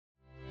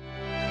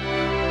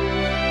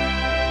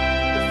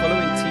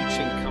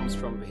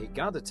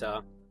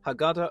Haggadah,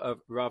 Haggadah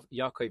of Rav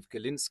Yaakov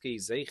Galinsky,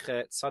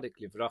 Zecher Tzadik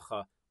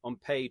Livracha, on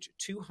page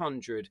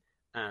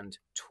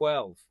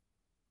 212.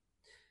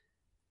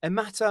 A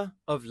matter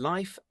of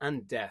life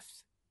and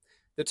death.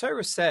 The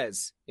Torah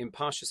says in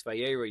Parshas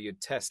Vayera Yud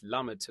Tes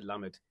Lamed to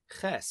Lamed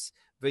Ches,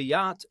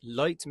 V'yat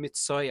loit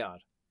mitzoyar,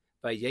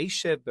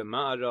 v'yeshev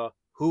b'ma'ara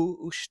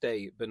hu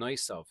ushtei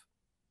b'noisav.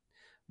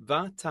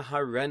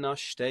 V'taharena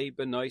shtei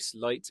b'nois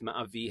loit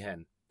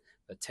ma'avihen.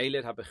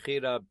 V'telet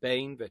ha'bechira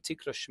bein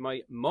v'tikra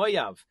shmai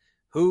Moav,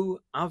 hu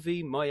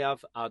avi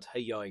Moav ad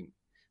hayoim.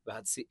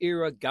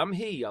 V'hatzi'ira gam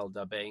hi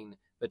yalda bein,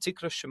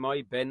 v'tikra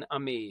shmai ben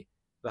ami,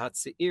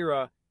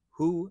 v'hatzi'ira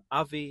hu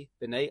avi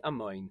b'nei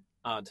amoin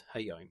ad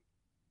hayoim.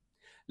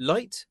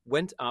 Lot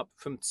went up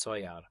from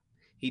Tzoyar.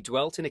 He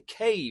dwelt in a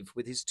cave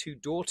with his two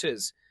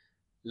daughters.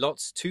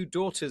 Lot's two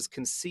daughters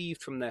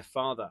conceived from their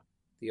father.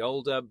 The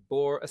older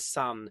bore a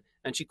son,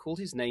 and she called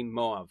his name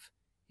Moav.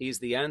 He is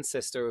the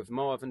ancestor of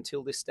Moav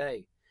until this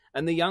day.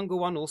 And the younger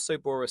one also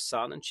bore a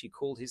son, and she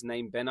called his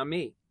name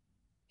Ben-Ami.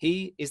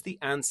 He is the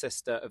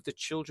ancestor of the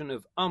children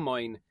of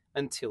Ammon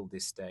until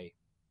this day.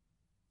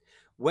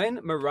 When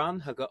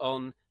Moran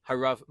HaGaon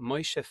Harav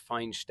Moshe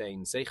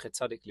Feinstein, Zecher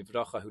Tzadik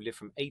Livracha, who lived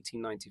from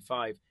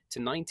 1895 to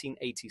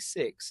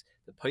 1986,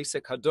 the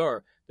Posek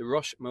Hador, the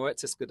Rosh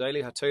Moetzes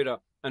Gedolei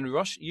HaTorah, and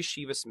Rosh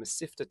Yeshivas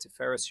Mesifta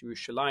Tiferes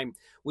Yerushalayim,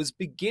 was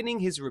beginning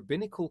his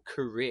rabbinical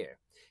career,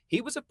 he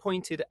was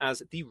appointed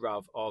as the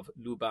Rav of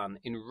Luban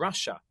in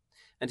Russia,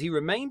 and he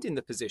remained in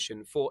the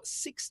position for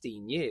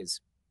 16 years.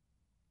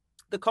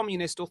 The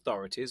communist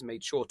authorities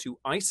made sure to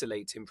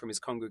isolate him from his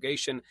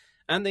congregation,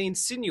 and they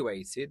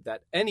insinuated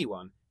that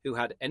anyone who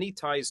had any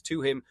ties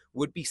to him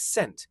would be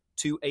sent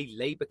to a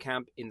labor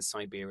camp in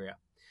Siberia.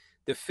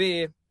 The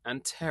fear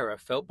and terror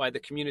felt by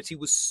the community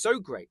was so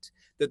great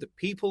that the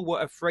people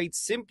were afraid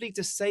simply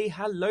to say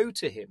hello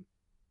to him.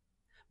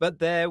 But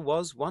there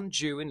was one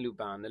Jew in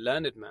Luban, a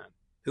learned man,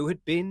 who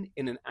had been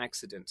in an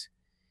accident.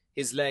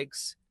 His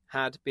legs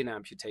had been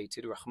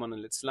amputated, Rahman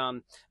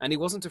al-Islam, and he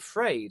wasn't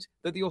afraid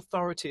that the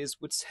authorities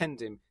would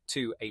send him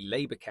to a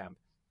labor camp.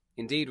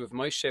 Indeed, Rav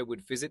Moshe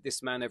would visit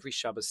this man every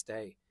Shabbos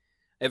day.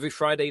 Every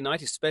Friday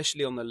night,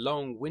 especially on the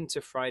long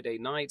winter Friday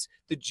nights,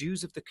 the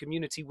Jews of the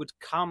community would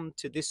come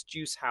to this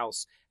Jew's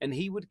house, and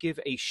he would give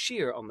a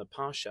shir on the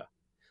Parsha.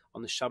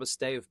 On the Shabbos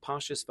day of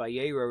Parshas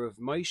Vayera, Rav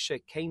Moshe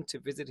came to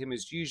visit him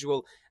as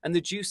usual, and the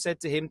Jew said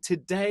to him,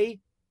 "Today,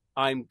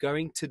 I'm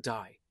going to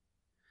die."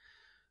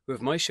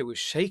 Rav Moshe was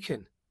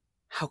shaken.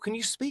 "How can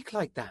you speak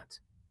like that?"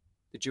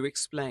 The Jew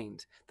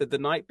explained that the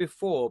night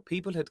before,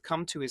 people had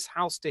come to his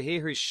house to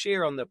hear his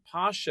shir on the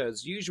Parsha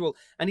as usual,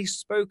 and he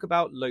spoke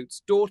about Lot's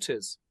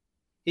daughters.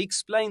 He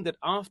explained that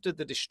after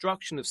the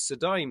destruction of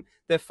Sodom,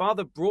 their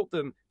father brought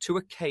them to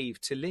a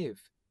cave to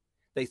live.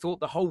 They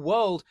thought the whole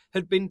world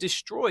had been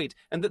destroyed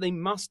and that they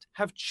must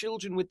have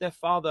children with their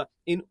father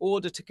in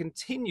order to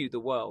continue the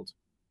world.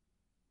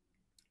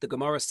 The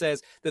Gemara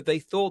says that they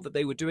thought that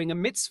they were doing a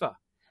mitzvah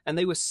and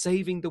they were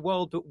saving the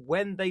world, but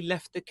when they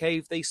left the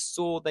cave, they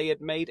saw they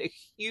had made a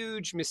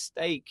huge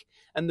mistake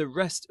and the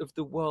rest of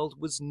the world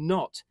was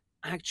not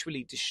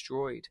actually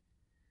destroyed.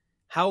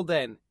 How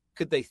then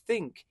could they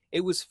think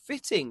it was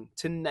fitting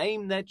to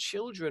name their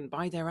children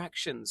by their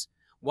actions?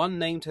 One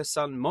named her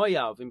son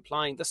Moav,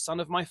 implying the son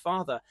of my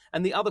father,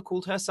 and the other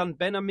called her son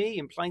Ben-Ami,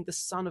 implying the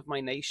son of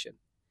my nation.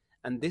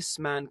 And this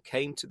man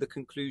came to the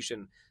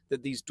conclusion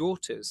that these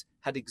daughters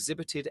had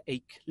exhibited a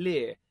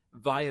clear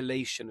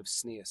violation of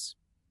Sneas.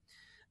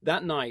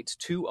 That night,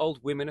 two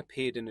old women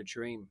appeared in a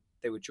dream.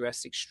 They were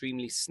dressed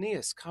extremely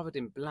sneers, covered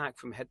in black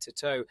from head to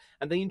toe,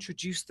 and they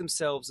introduced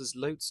themselves as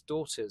Lot's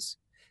daughters.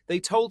 They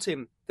told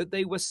him that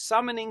they were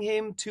summoning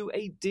him to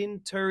a din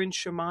Torah in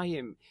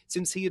Shemayim,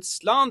 since he had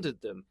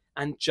slandered them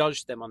and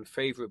judged them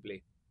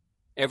unfavorably.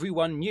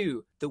 Everyone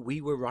knew that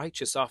we were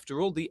righteous. After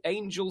all, the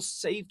angels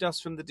saved us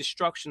from the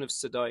destruction of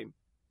Sodom.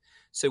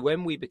 So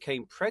when we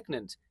became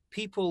pregnant,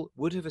 people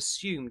would have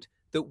assumed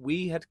that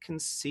we had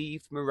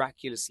conceived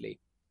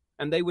miraculously,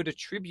 and they would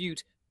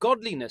attribute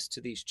godliness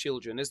to these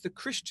children, as the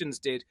Christians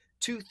did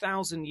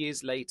 2,000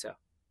 years later.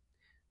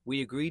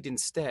 We agreed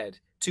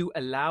instead to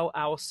allow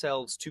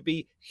ourselves to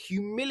be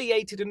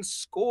humiliated and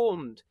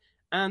scorned,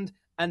 and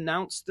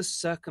announce the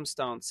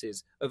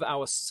circumstances of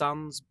our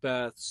sons'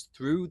 births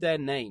through their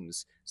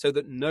names, so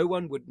that no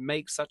one would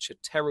make such a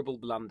terrible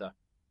blunder.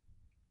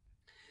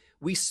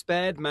 We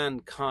spared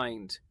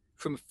mankind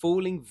from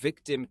falling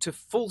victim to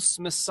false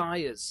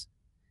messiahs.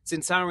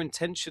 Since our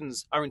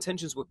intentions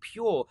were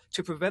pure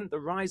to prevent the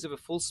rise of a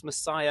false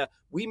Messiah,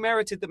 we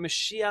merited that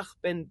Mashiach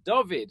ben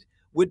David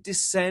would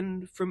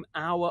descend from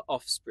our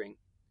offspring.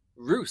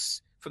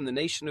 Rus, from the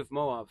nation of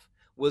Moab,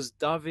 was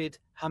David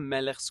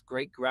HaMelech's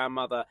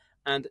great-grandmother,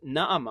 and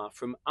Naamah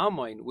from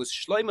Ammon was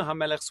Shlomo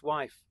HaMelech's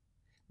wife,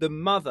 the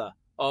mother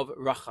of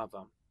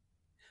Rachavam.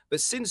 But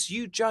since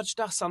you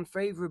judged us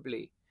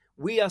unfavorably,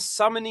 we are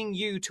summoning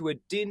you to a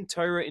din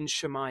Torah in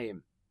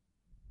Shemayim.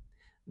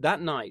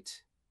 That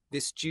night,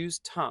 this Jew's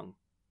tongue,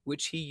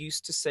 which he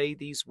used to say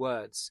these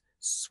words,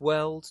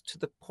 swelled to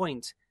the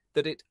point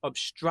that it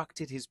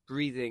obstructed his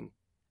breathing,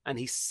 and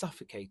he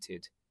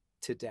suffocated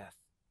to death.